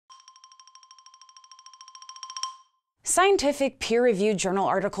Scientific, peer-reviewed journal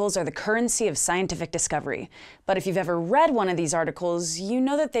articles are the currency of scientific discovery. But if you've ever read one of these articles, you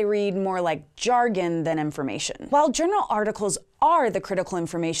know that they read more like jargon than information. While journal articles are the critical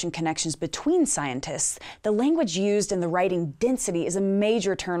information connections between scientists, the language used and the writing density is a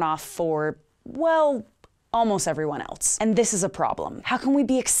major turnoff for, well, almost everyone else. And this is a problem. How can we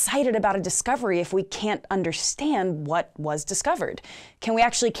be excited about a discovery if we can't understand what was discovered? Can we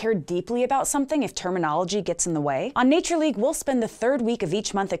actually care deeply about something if terminology gets in the way? On Nature League, we'll spend the third week of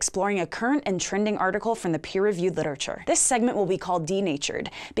each month exploring a current and trending article from the peer-reviewed literature. This segment will be called Denatured,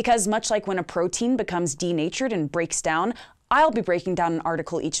 because much like when a protein becomes denatured and breaks down, I'll be breaking down an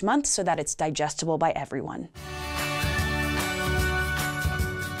article each month so that it's digestible by everyone.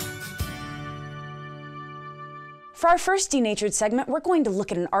 For our first Denatured segment, we're going to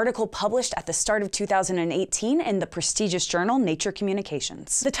look at an article published at the start of 2018 in the prestigious journal Nature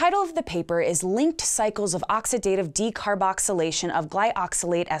Communications. The title of the paper is Linked Cycles of Oxidative Decarboxylation of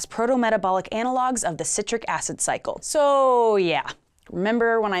Glyoxylate as Protometabolic Analogs of the Citric Acid Cycle. So yeah,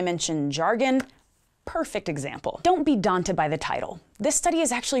 remember when I mentioned jargon? Perfect example. Don't be daunted by the title. This study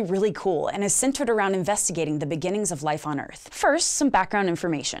is actually really cool and is centered around investigating the beginnings of life on Earth. First, some background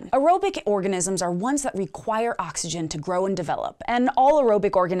information. Aerobic organisms are ones that require oxygen to grow and develop, and all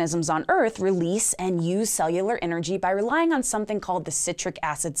aerobic organisms on Earth release and use cellular energy by relying on something called the citric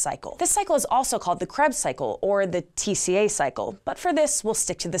acid cycle. This cycle is also called the Krebs cycle, or the TCA cycle, but for this, we'll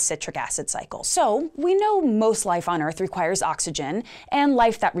stick to the citric acid cycle. So, we know most life on Earth requires oxygen, and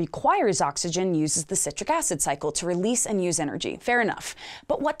life that requires oxygen uses the citric acid cycle to release and use energy. Fair enough.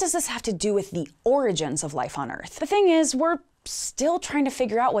 But what does this have to do with the origins of life on Earth? The thing is, we're still trying to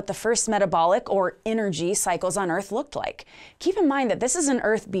figure out what the first metabolic or energy cycles on Earth looked like. Keep in mind that this is an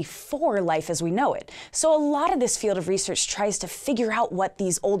Earth before life as we know it, so a lot of this field of research tries to figure out what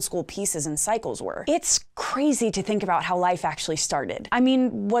these old school pieces and cycles were. It's crazy to think about how life actually started. I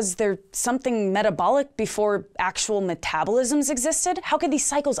mean, was there something metabolic before actual metabolisms existed? How could these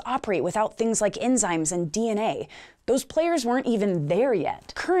cycles operate without things like enzymes and DNA? Those players weren't even there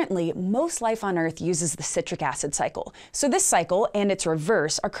yet. Currently, most life on Earth uses the citric acid cycle. So this cycle and its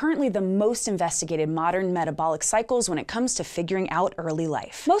reverse are currently the most investigated modern metabolic cycles when it comes to figuring out early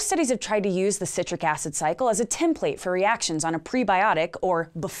life. Most studies have tried to use the citric acid cycle as a template for reactions on a prebiotic or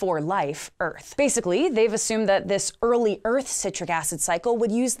before life Earth. Basically, they've assumed that this early Earth citric acid cycle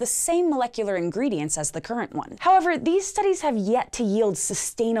would use the same molecular ingredients as the current one. However, these studies have yet to yield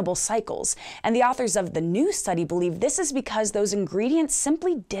sustainable cycles, and the authors of the new study believe this is because those ingredients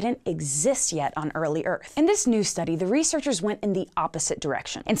simply didn't exist yet on early Earth. In this new study, the researchers went in the opposite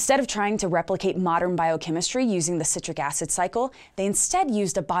direction. Instead of trying to replicate modern biochemistry using the citric acid cycle, they instead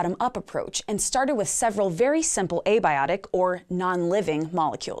used a bottom-up approach and started with several very simple abiotic or non-living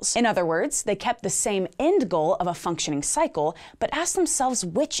molecules. In other words, they kept the same end goal of a functioning cycle, but asked themselves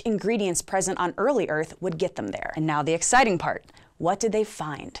which ingredients present on early Earth would get them there. And now the exciting part. What did they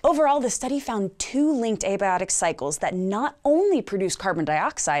find? Overall, the study found two linked abiotic cycles that not only produce carbon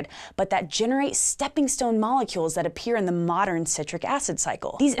dioxide, but that generate stepping stone molecules that appear in the modern citric acid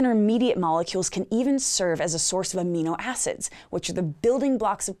cycle. These intermediate molecules can even serve as a source of amino acids, which are the building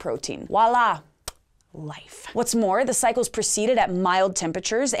blocks of protein. Voila! Life. What's more, the cycles proceeded at mild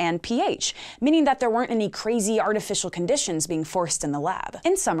temperatures and pH, meaning that there weren't any crazy artificial conditions being forced in the lab.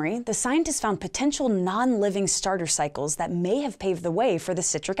 In summary, the scientists found potential non-living starter cycles that may have paved the way for the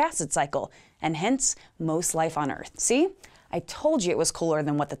citric acid cycle, and hence, most life on Earth. See? I told you it was cooler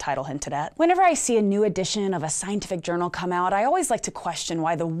than what the title hinted at. Whenever I see a new edition of a scientific journal come out, I always like to question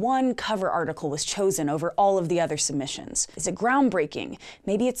why the one cover article was chosen over all of the other submissions. Is it groundbreaking?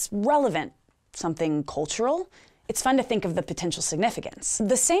 Maybe it's relevant? Something cultural? It's fun to think of the potential significance.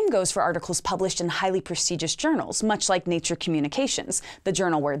 The same goes for articles published in highly prestigious journals, much like Nature Communications, the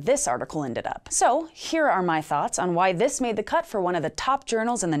journal where this article ended up. So, here are my thoughts on why this made the cut for one of the top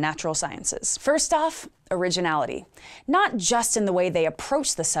journals in the natural sciences. First off, originality. Not just in the way they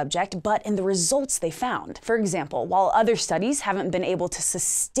approached the subject, but in the results they found. For example, while other studies haven't been able to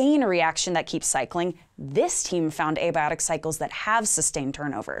sustain a reaction that keeps cycling, this team found abiotic cycles that have sustained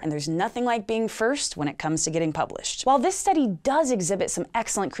turnover. And there's nothing like being first when it comes to getting published. While this study does exhibit some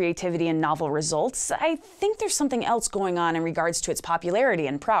excellent creativity and novel results, I think there's something else going on in regards to its popularity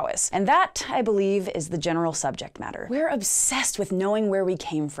and prowess. And that, I believe, is the general subject matter. We're obsessed with knowing where we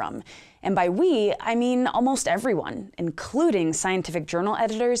came from. And by we, I mean almost everyone, including scientific journal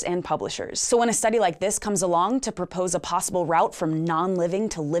editors and publishers. So when a study like this comes along to propose a possible route from non-living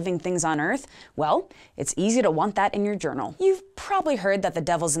to living things on Earth, well, it's easy to want that in your journal. You've probably heard that the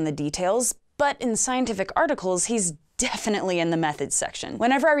devil's in the details, but in scientific articles, he's definitely in the methods section.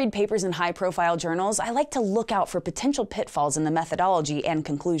 Whenever I read papers in high-profile journals, I like to look out for potential pitfalls in the methodology and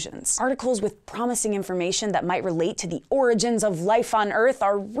conclusions. Articles with promising information that might relate to the origins of life on Earth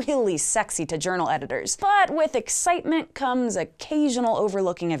are really sexy to journal editors, but with excitement comes occasional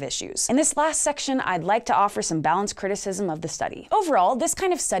overlooking of issues. In this last section, I'd like to offer some balanced criticism of the study. Overall, this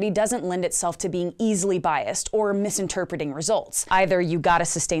kind of study doesn't lend itself to being easily biased or misinterpreting results. Either you got a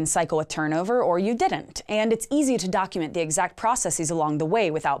sustained cycle with turnover or you didn't, and it's easy to document the exact processes along the way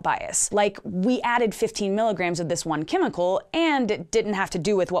without bias. Like, we added 15 milligrams of this one chemical, and it didn't have to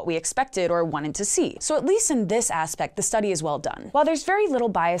do with what we expected or wanted to see. So at least in this aspect, the study is well done. While there's very little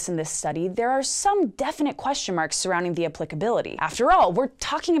bias in this study, there are some definite question marks surrounding the applicability. After all, we're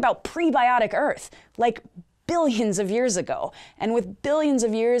talking about prebiotic Earth, like billions of years ago, and with billions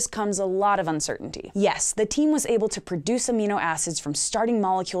of years comes a lot of uncertainty. Yes, the team was able to produce amino acids from starting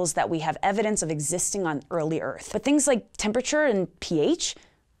molecules that we have evidence of existing on early Earth. But things like temperature and pH,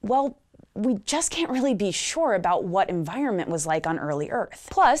 well, we just can't really be sure about what environment was like on early Earth.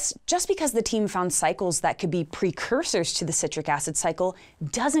 Plus, just because the team found cycles that could be precursors to the citric acid cycle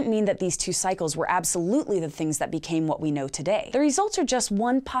doesn't mean that these two cycles were absolutely the things that became what we know today. The results are just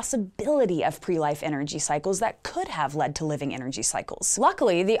one possibility of pre-life energy cycles that could have led to living energy cycles.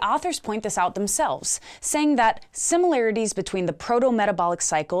 Luckily, the authors point this out themselves, saying that similarities between the protometabolic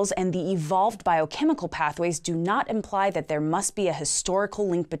cycles and the evolved biochemical pathways do not imply that there must be a historical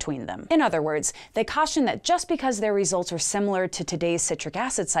link between them. In other words, they caution that just because their results are similar to today's citric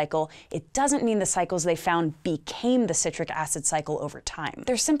acid cycle, it doesn't mean the cycles they found became the citric acid cycle over time.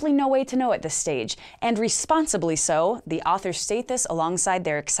 There's simply no way to know at this stage, and responsibly so, the authors state this alongside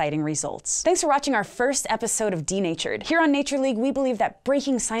their exciting results. Thanks for watching our first episode of Denatured. Here on Nature League, we believe that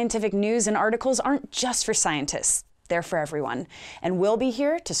breaking scientific news and articles aren't just for scientists, they're for everyone, and we'll be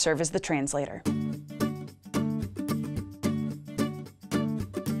here to serve as the translator.